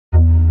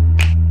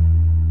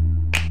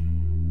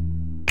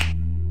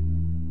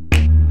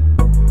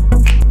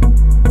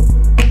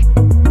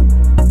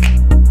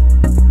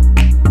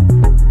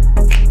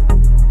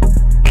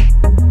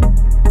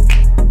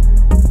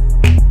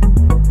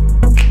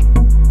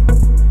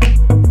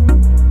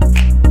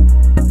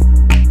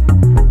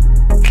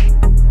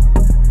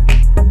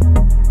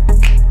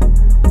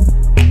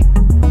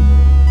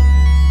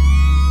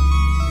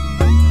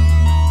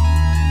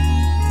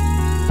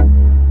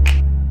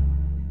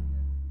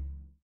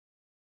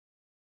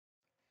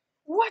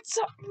What's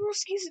up,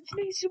 broskies? It's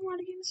me,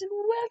 SuperModedGamers, and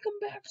welcome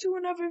back to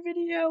another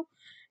video.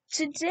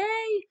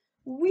 Today,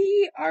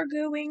 we are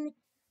going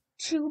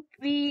to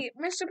be,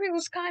 Mr.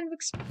 Pickles kind of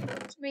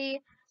explained to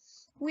me,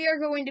 we are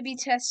going to be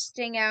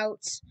testing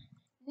out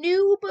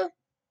noob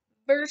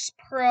versus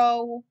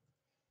pro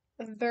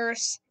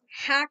versus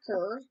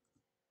hacker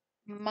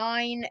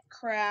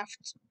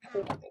Minecraft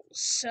portals.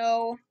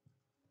 So,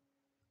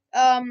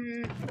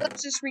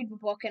 let's just read the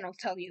book and I'll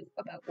tell you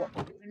about what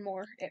we're doing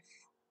more if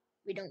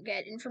we don't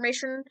get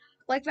information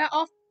like that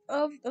off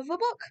of the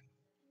book.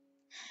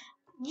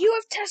 You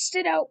have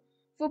tested out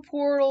the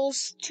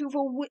portals to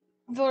the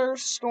Wither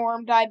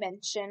Storm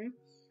dimension.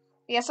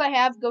 Yes, I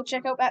have. Go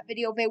check out that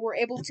video. They were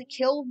able to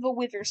kill the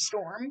Wither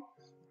Storm.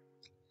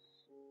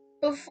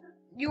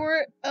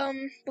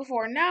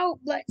 Before. Now,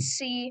 let's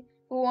see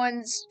the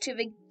ones to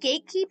the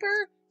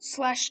Gatekeeper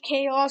 /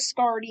 Chaos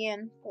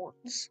Guardian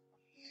portals.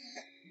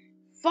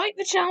 Fight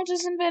the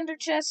challenges in vendor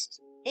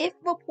chest. If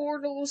the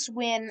portals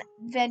win,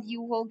 then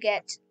you will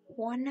get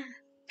 1,000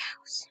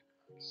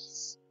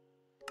 rupees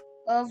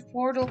of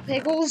portal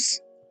pickles.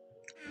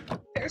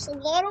 There's a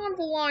lot on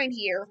the line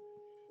here,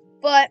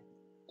 but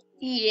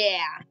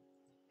yeah.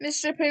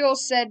 Mr.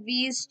 Pickles said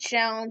these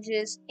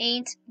challenges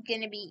ain't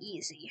gonna be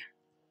easy.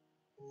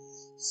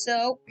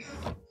 So,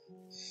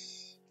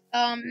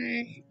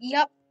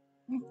 yep.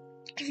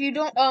 If you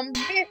don't,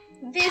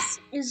 this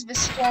is the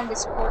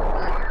strongest portal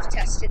I've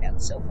tested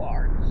out so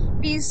far.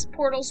 These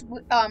portals,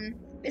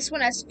 this one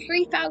has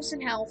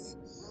 3,000 health.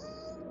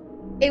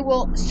 It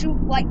will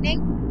shoot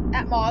lightning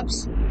at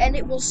mobs, and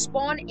it will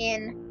spawn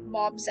in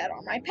mobs that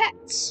are my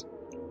pets.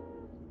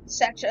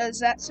 Such as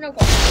that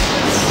snowball.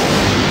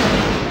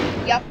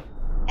 Yep.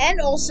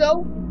 And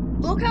also,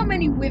 look how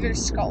many wither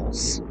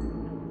skulls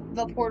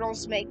the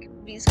portals make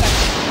these guys.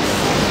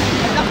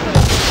 Enough for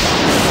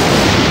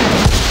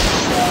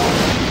so,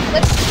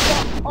 let's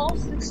stop all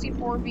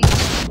 64 of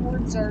these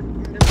words are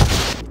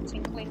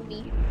tinkling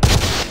me.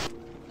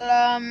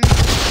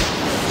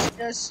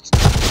 Just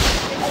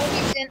put all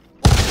these in.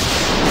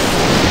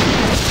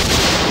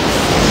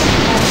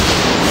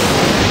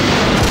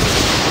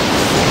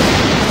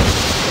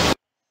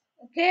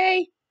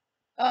 Okay.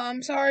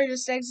 Sorry,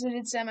 just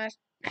exited Sam. I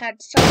had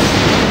to stop.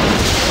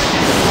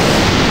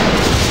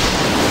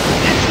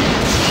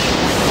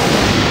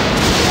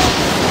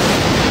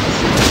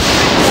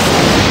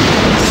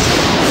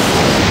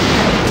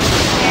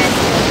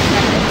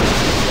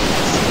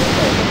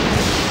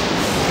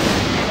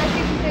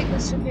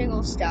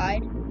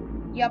 Died.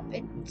 Yup,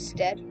 it's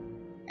dead.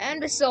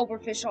 And the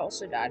silverfish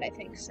also died, I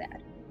think.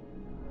 Sad.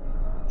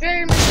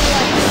 Very much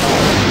alike.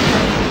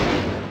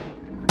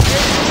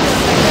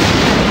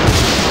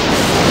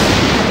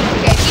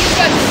 Okay, these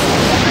guys are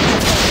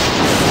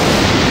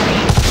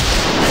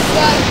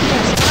but of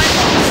course I'm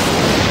on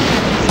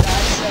these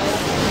guys, so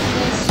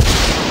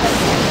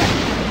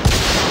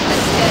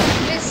let's get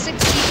this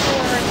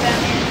 64 of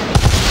them in.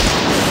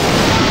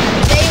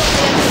 They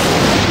only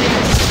have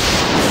this.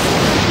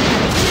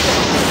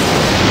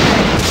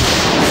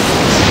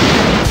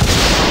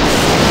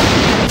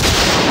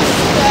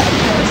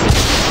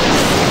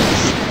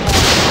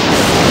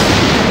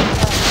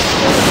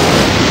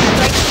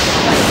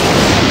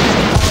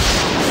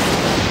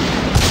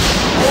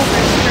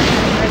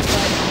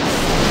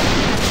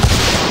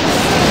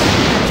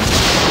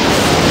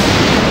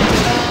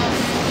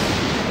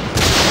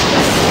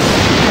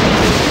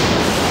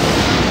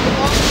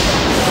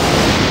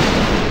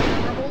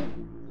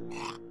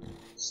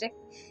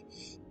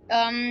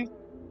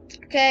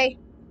 Okay,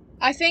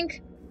 I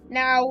think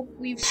now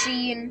we've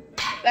seen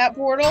that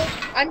portal.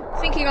 I'm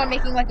thinking on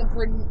making like a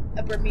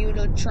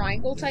Bermuda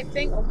Triangle type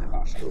thing. Oh my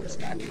gosh, I just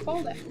got to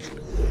call that.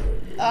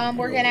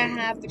 We're gonna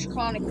have the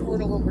Draconic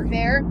portal over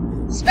there.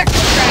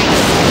 Spectral Dragon.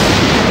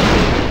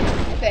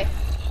 Okay,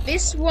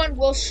 this one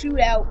will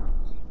shoot out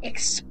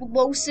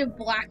explosive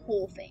black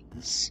hole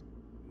things.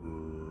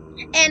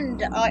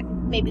 And,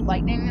 maybe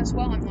lightning as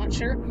well, I'm not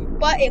sure.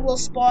 But it will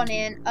spawn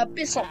in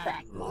abyssal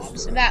craft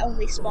mobs, and that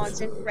only spawns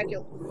in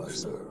regular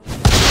mobs. Wow!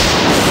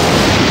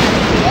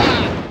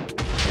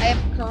 I have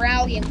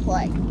Corallian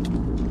Plague.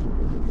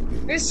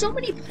 There's so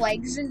many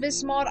plagues in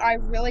this mod, I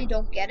really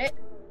don't get it.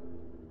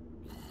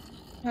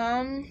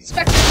 Spectral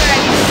Dragon.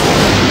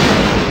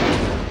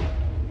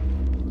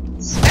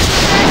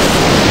 Spectral Dragon.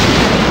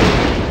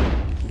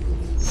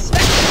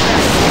 Spectral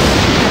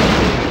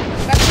Dragon.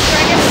 Spectral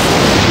Dragon.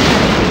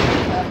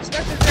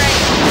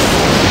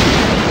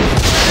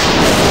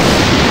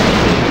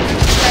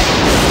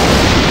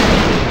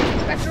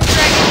 Spectral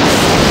Dragon.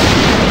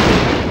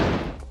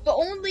 The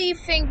only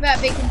thing that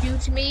they can do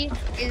to me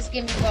is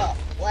give me the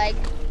leg.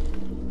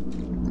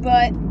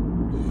 But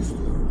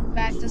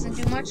that doesn't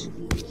do much.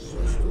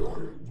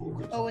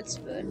 Oh, it's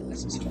good.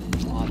 This is for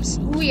mobs.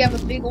 Ooh, we have a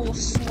big old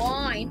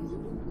slime.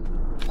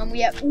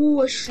 We have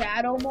a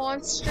shadow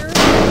monster.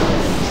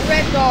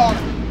 Dreadguard.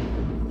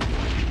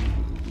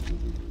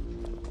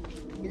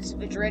 Is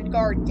the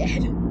Dreadguard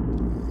dead?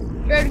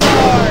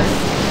 Dreadguard.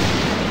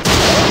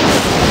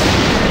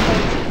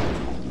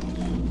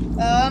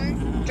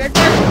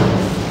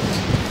 Dreadguard.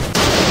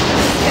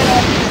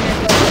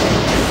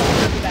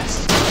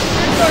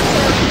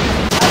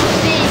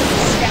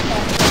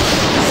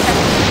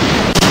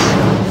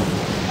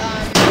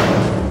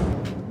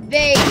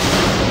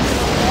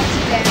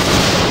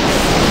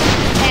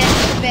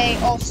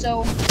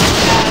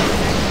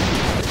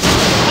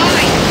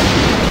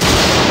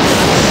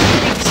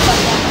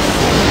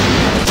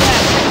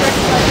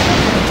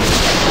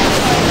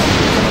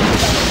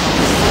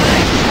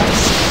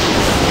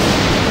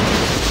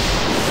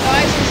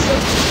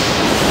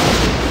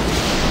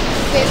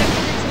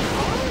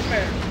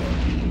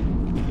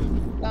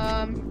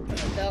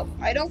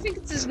 don't think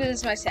it's as good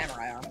as my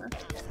samurai armor.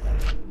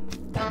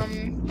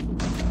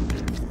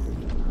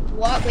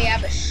 What? We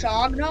have a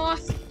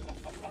Shoggoth?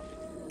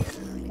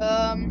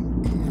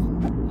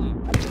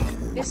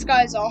 This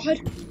guy's odd.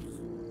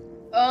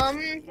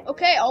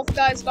 Okay, all the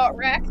guys got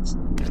wrecked.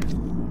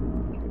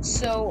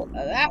 So,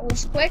 that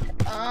was quick.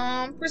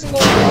 Prison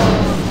goal.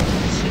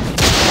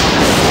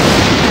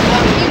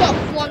 He got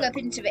flung up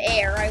into the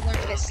air. I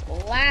learned this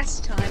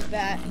last time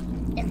that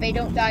if they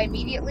don't die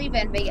immediately,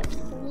 then they get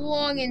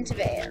flung into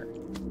the air.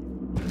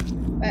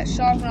 That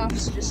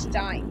Shoggoth's just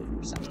dying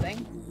or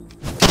something.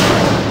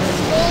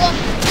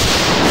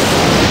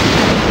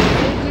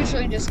 We'll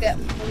usually just get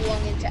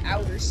flung into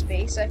outer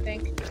space, I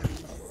think.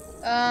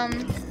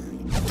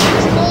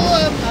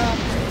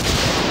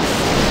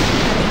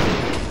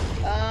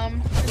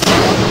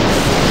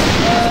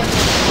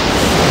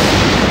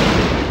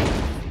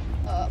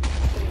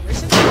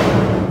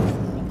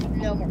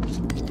 No more.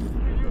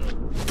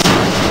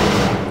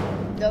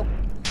 Nope.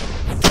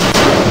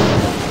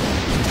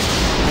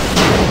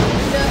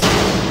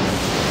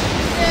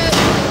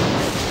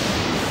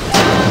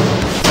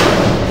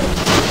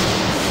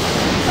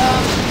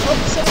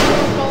 Some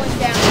more falling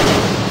down.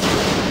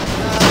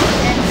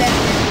 And then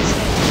there's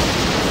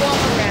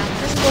walk around.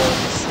 There's a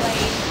golem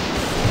slain.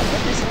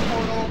 There's a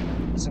portal.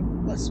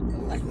 Was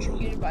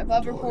electrocuted by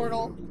Bubber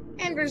portal.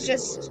 And there's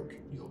just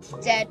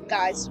dead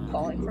guys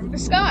falling from the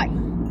sky.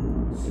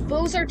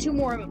 Those are two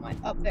more of them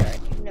up there. I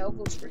didn't know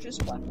those were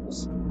just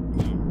levels.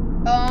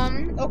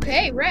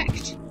 Okay,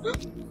 wrecked.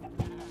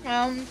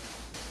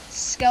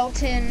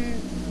 Skeleton.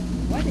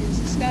 What is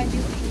this guy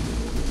doing?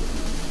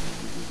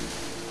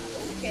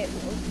 Okay,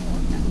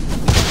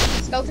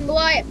 Skeleton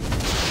Goliath.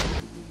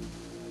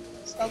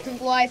 Skeleton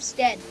Goliath's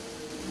dead.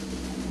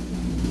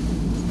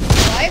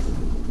 Goliath?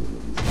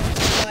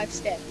 Skeleton Goliath's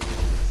dead.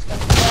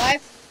 Skeleton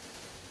Goliath.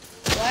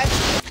 Goliath.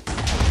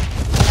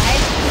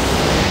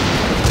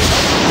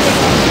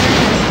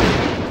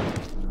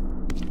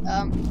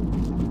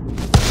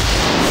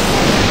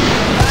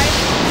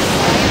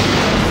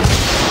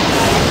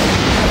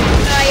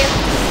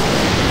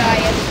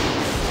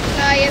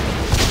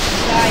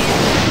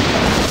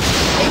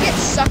 They get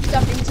sucked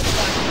up into the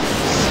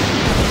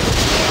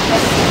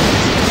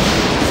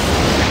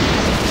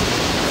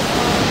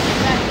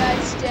that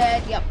guy's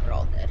dead. Yep, we're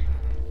all dead.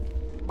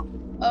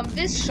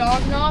 This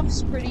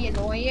Shoggoth's pretty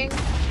annoying,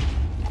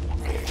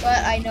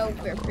 but I know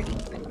they're pretty good.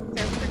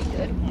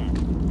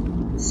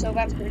 So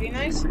that's pretty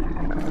nice.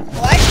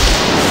 What?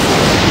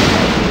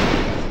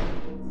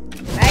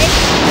 Right?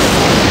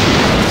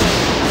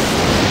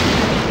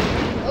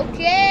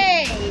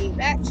 Okay,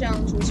 that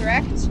challenge was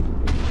wrecked.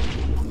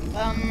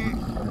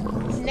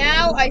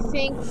 Now I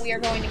think we are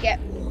going to get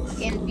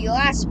in the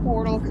last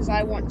portal because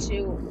I want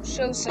to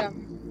show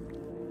some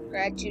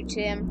gratitude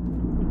to him.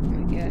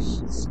 I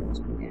guess this goes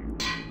down.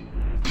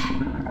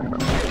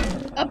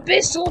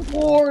 Abyssal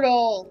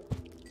portal.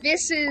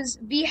 This is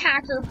the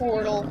hacker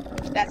portal.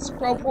 That's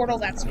pro portal.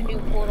 That's the new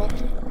portal.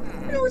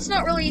 No, it's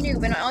not really new,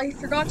 but I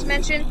forgot to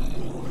mention.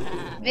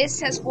 This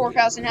has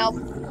 4,000 health.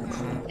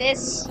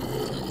 This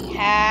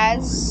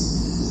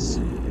has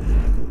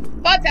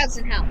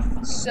 5,000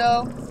 health.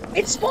 So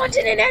it spawned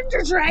in an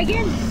Ender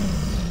Dragon.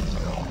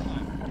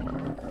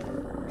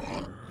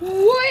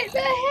 What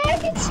the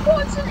heck? It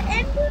spawns an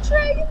Ender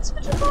Dragon's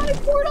Draconic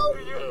portal?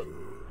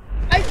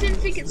 I didn't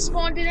think it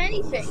spawned in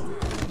anything.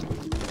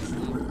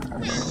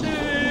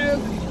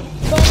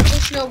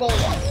 Snow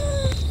golem.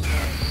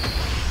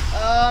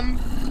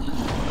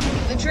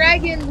 The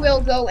dragon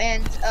will go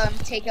and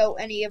take out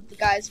any of the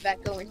guys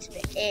that go into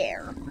the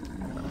air.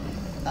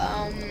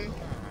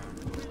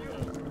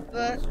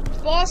 The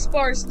boss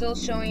bar is still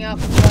showing up,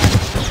 but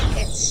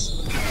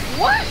it's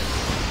what?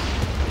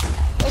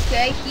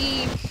 Okay,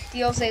 he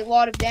deals a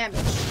lot of damage.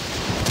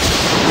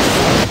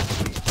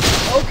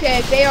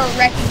 Okay, they are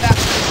wrecking that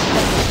first.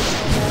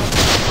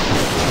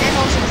 And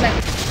also,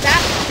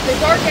 that the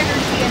dark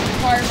energy and the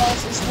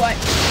fireballs is what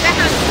that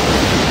happens.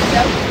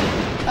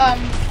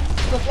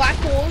 The black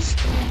holes,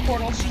 the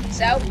portal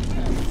shoots out,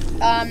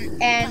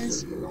 and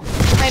the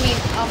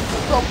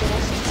pro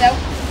portal shoots out,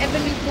 and the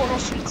new portal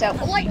shoots out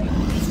the lightning.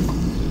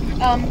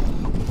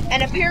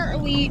 And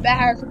apparently the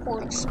hacker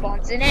portal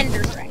spawns an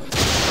Ender Dragon.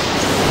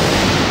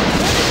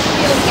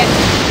 We'll get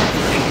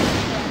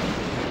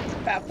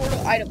that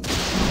portal item.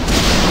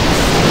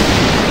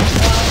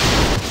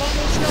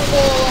 Snow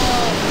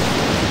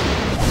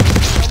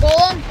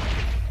golem.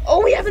 Oh,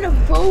 we have an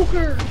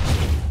evoker.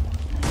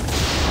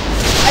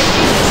 I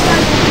think this guy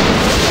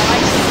will be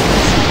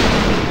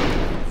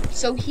alive,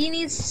 so he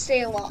needs to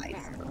stay alive.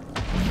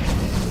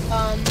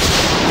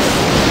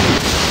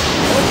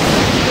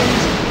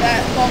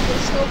 That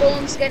snow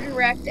golem's getting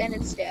wrecked and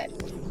it's dead.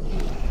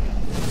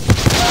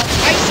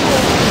 Ice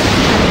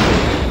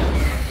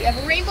golem. We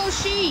have a rainbow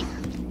sheep.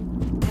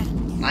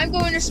 I'm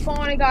going to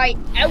spawn a guy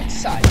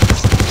outside.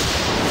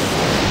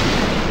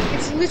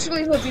 It's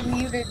literally the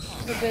Bermuda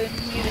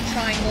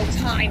Triangle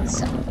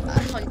times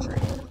 100.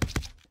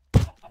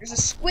 There's a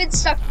squid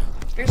stuck.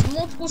 There's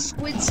multiple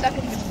squids stuck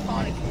in the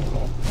draconic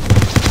portal.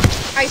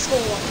 Ice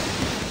golem.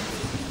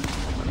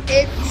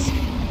 It's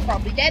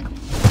probably dead.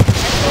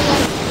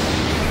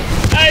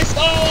 Ice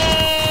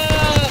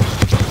Golem!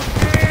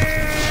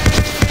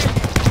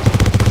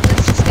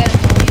 Let's just get a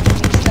million of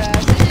these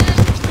guys in.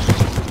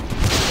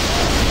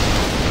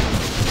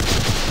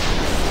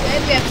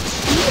 Then we have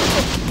 2 of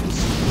these.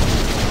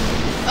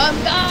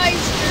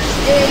 Guys,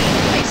 there's a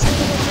Ice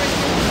Golem right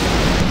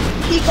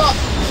here. He got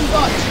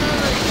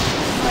turned to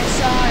my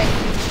side.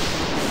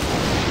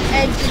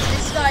 And did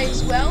this guy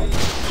as well.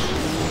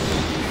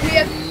 We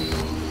have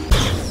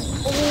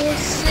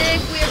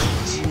sick. We have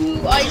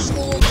 2 Ice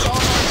Golems on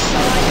our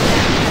side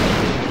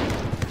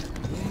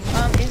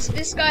now. Is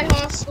this guy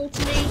hostile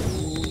to me?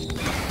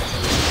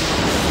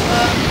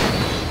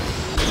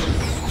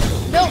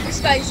 No, this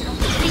guy's not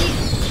to me.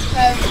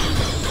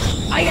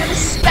 I have a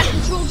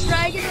Spectral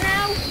Dragon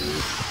now.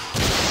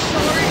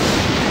 Sorry.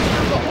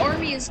 The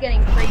army is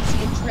getting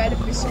crazy. A Dread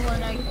Missile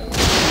and I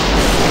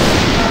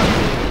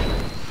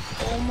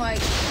oh my.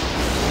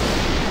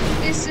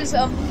 This is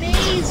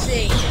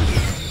amazing.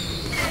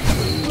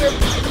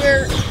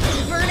 We're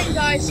converting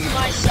guys to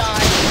my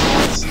side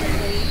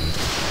constantly.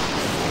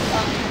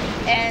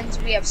 And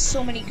we have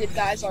so many good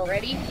guys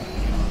already.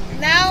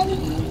 Now,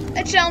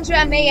 a challenger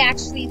I may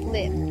actually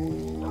live.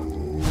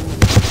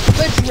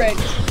 The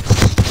Dragon.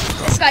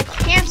 This guy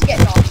can't get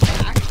knocked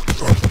back.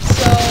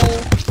 So,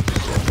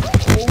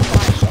 oh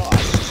my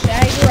gosh.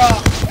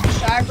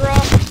 Shagra.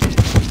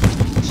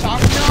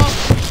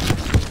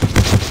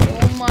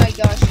 Oh my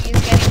gosh, he is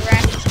getting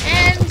wrecked.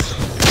 And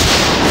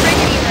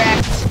riggedy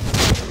wrecked.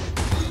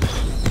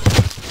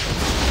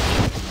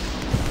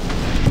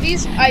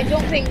 These, I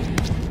don't think,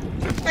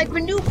 like the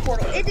noob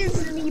portal, it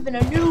isn't even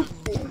a noob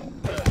portal.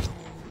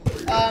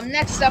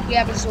 Next up we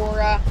have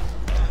Azora.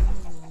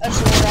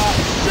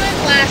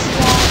 Shouldn't last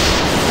long.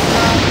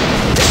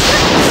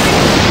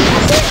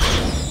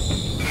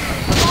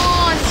 Come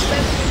on,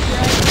 Spectral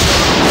Dragon.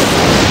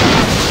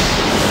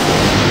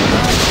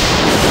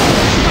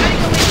 Trying to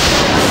go in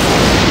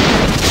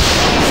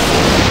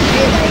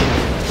melee,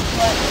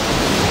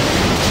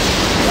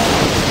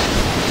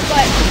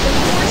 but the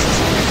forces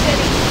are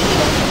getting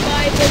healed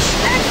by the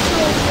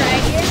Spectral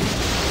Dragon.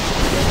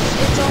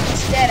 It's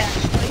almost dead,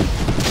 actually.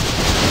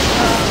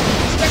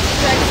 Spectral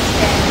Dragon's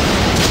dead.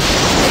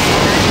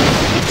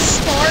 It's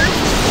starved.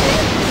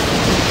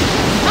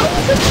 How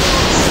is it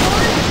not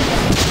starved?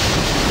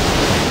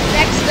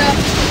 Next up,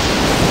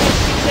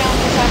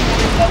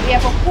 we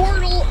have a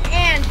Portal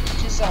and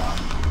Jazar.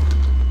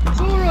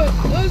 Azora!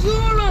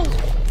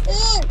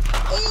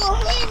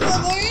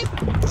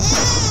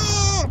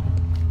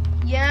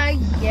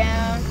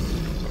 Yeah.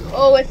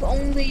 Oh, if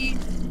only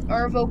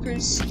our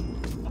evokers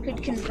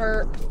could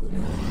convert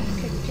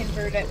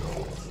it.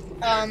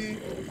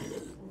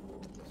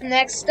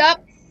 Next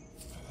up,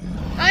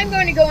 I'm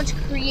going to go into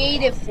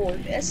creative for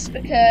this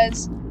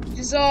because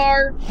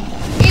Jazar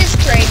is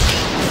crazy.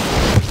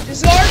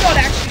 Jazar got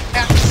actually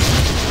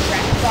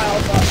wrecked by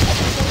all the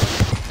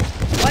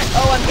what?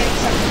 Oh, I'm getting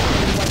something.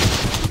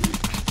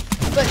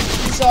 But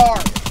Jazar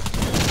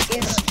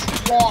is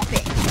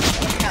dropping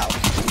in health.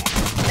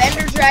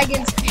 Ender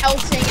Dragon's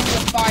pelting into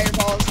the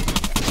fireballs.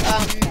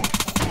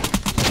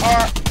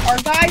 Our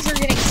guys are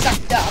getting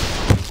sucked up.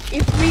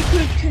 If we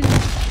could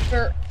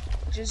convert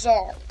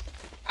Jazar.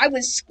 I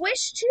was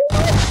squished too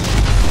much?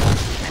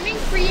 I mean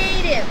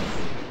creative.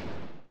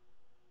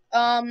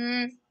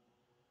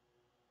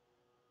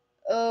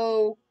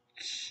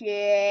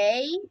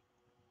 Okay.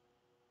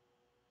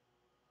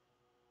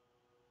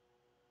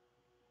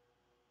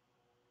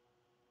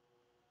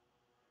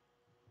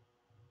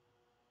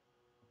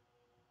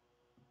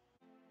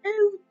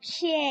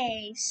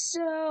 Okay,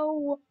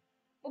 so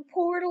the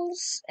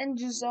portals and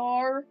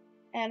Jazar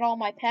and all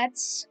my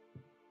pets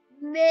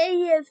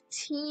may have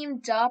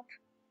teamed up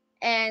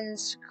and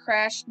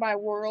crashed my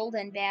world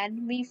and banned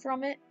me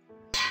from it.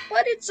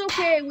 But it's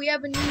okay, we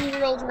have a new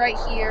world right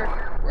here.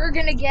 We're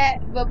gonna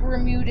get the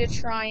Bermuda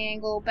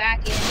Triangle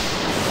back in.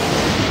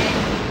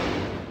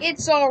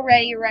 It's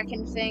already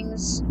wrecking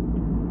things.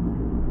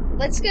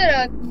 Let's get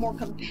a more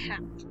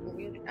compact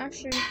Bermuda.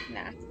 Actually,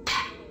 nah.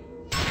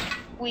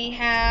 We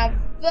have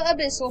the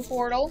Abyssal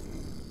Portal.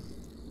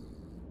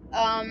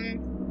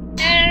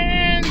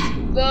 And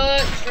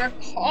the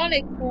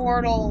Draconic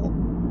Portal.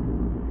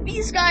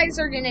 These guys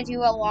are gonna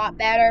do a lot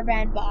better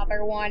than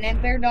Bobber One,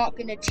 and they're not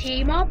gonna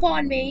team up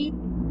on me.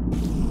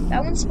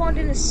 That one spawned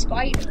in a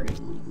spider.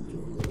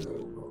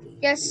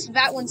 Yes,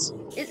 that one's...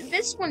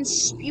 this one's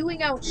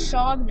spewing out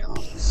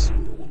Shognogs.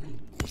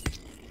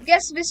 I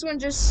guess this one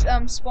just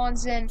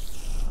spawns in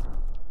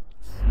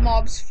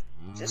mobs,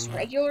 just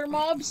regular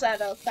mobs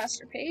at a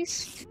faster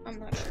pace. I'm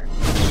not sure.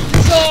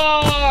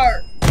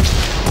 Czar!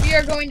 We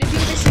are going to do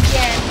this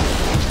again.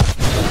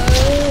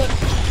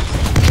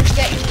 He's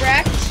getting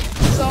wrecked.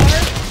 Czar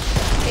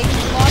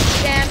taking lots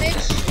of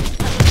damage.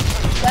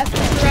 Left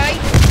and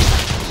right.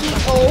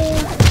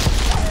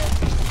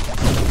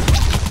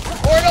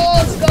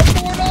 Portals! Go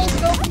portals!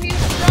 Go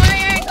Bermuda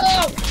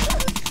Triangle!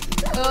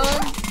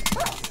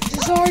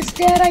 Jazar's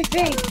dead, I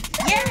think.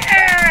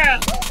 Yeah!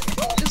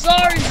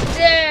 Jazar is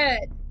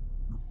dead!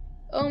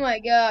 Oh my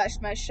gosh,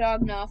 my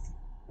Shognov.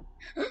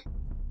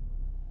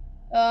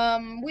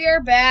 We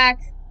are back.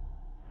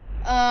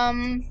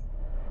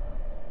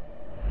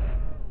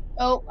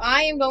 Oh,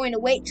 I am going to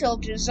wait till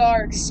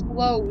Jazar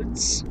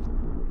explodes.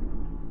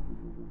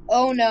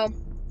 Oh no.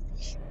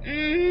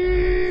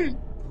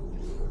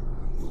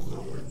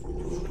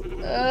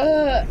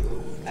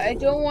 I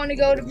don't want to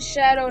go to the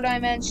Shadow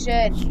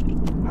Dimension.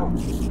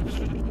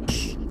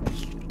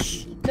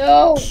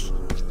 No!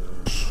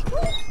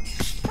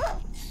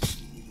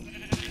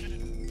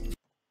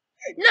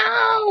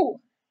 No!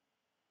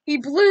 He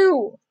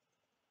blew!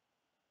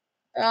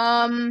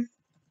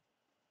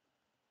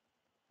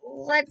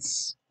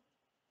 Let's...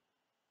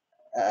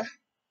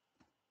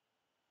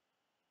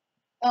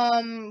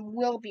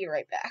 we'll be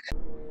right back.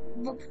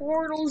 The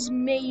portals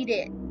made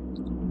it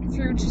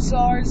through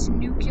Jazar's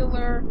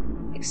nuclear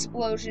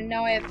explosion.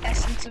 Now I have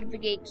Essence of the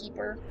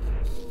Gatekeeper.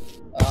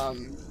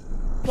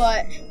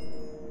 But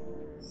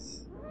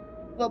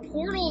the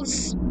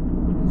portals,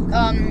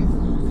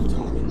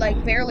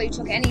 like, barely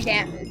took any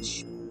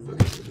damage.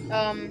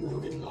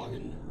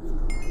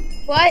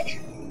 But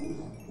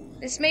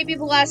this may be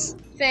the last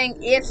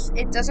thing. If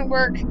it doesn't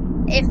work,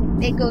 if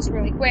it goes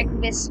really quick,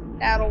 this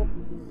battle,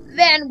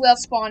 then we'll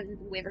spawn in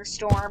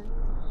Witherstorm.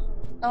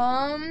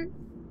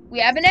 We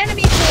have an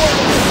enemy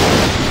portal.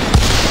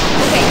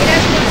 Okay, it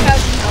has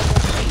 1,000 health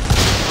only,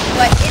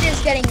 but it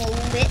is getting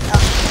lit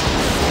up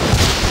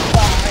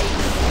by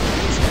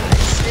these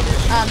guys.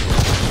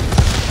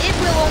 It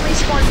will only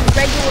spawn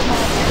regular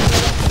mobs and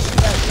will only shoot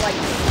out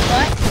lightning,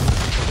 but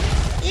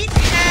it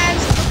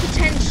has the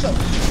potential to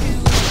deal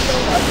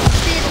a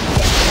bit of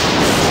damage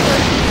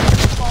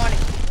for spawning.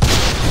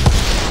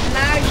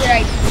 Not a good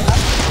idea.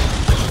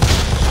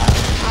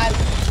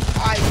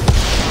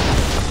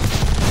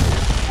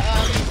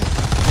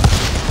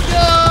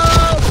 No!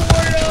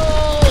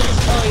 Portals!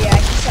 Oh yeah,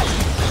 this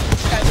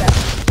guy's at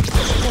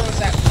portals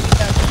at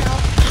 3,000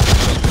 health.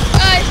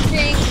 I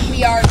think we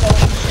are going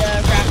to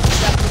wrap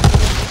this up with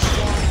a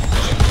storm.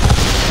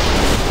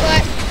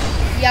 But,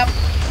 yep,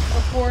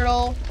 the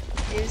portal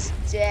is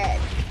dead.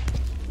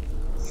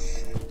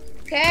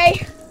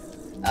 Okay.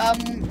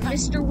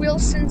 Mr.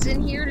 Wilson's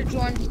in here to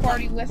join the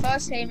party with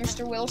us. Hey,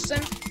 Mr.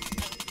 Wilson.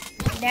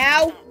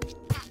 Now,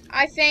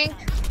 I think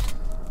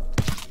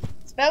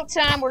it's about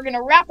time we're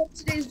gonna wrap up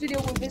today's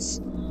video with this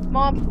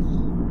mob.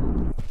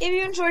 If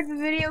you enjoyed the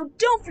video,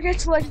 don't forget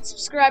to like and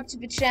subscribe to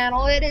the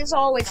channel. It is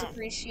always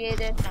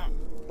appreciated.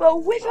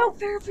 But without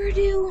further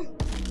ado,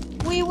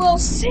 we will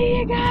see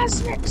you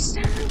guys next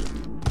time.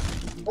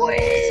 Okay,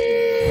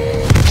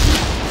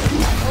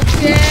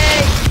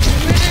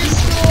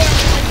 Witherstorm,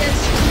 I guess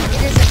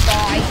it is a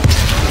guy.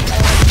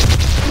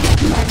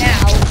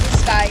 Now,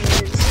 this guy is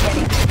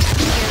getting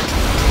weird.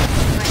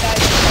 My guy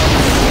is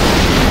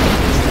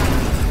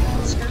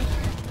monster.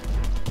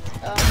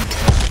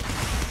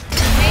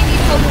 May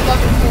need help with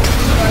other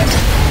forces, but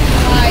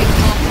I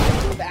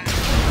can't do that.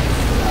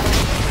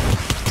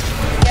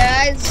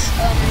 Guys,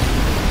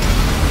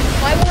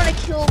 I want to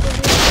kill the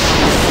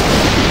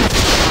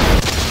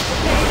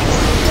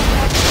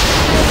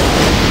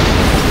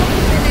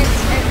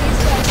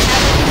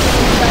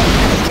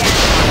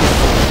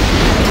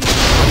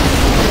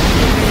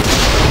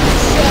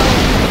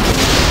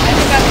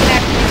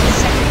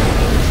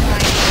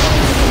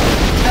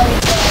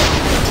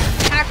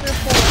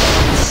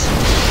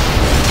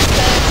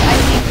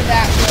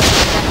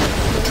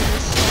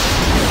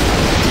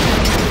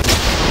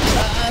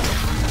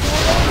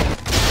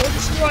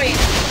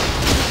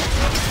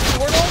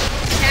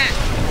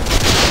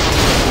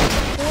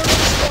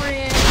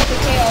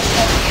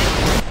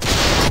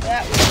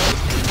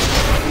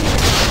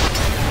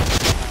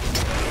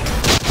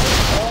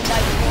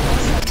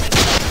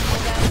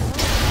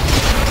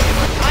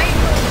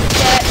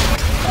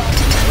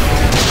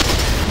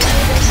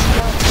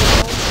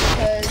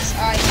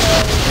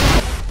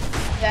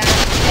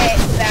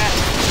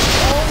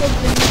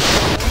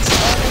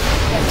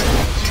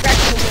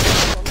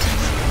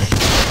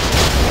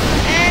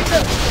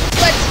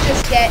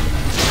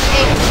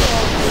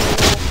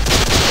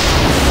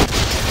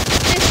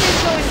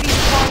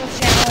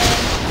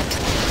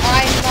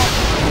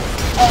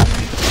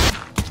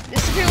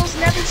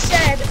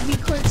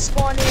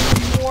spawn in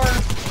more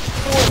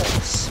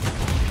portals.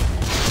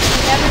 We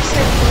never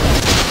said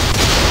portals.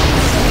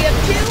 So we have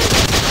two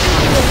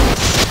portals,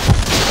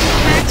 two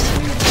max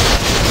portals,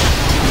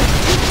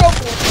 two pro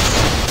portals,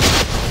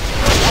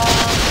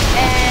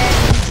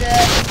 and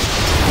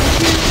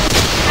two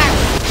hack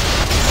portals.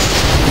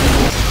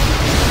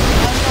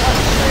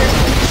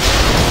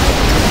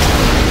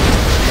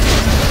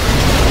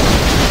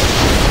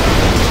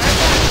 I'm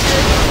not sure.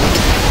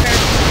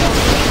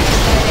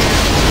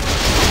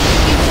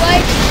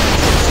 Like,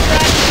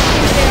 subscribe,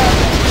 and share.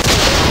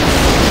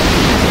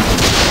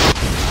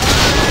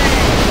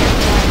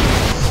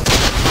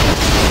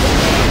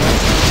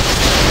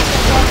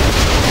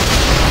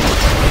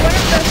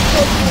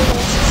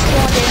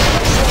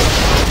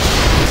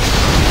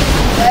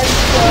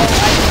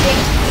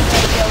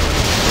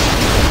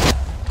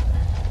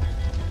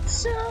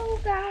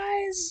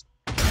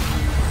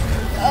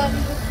 The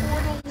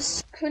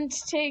portals couldn't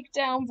take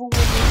down the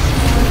wizards.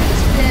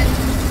 It's been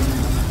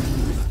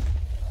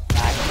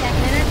 5-10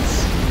 minutes,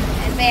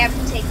 and they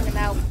haven't taken him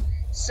out.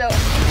 So,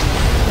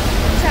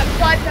 let's have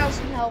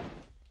 5,000 help.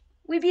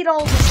 We beat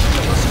all of this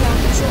people strong,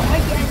 so I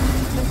get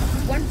the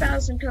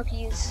 1,000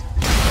 cookies.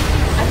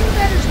 I think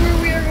that is where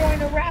we are going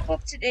to wrap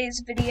up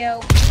today's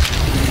video.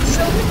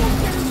 So, without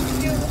further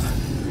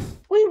ado,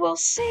 we will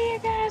see you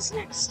guys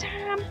next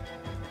time.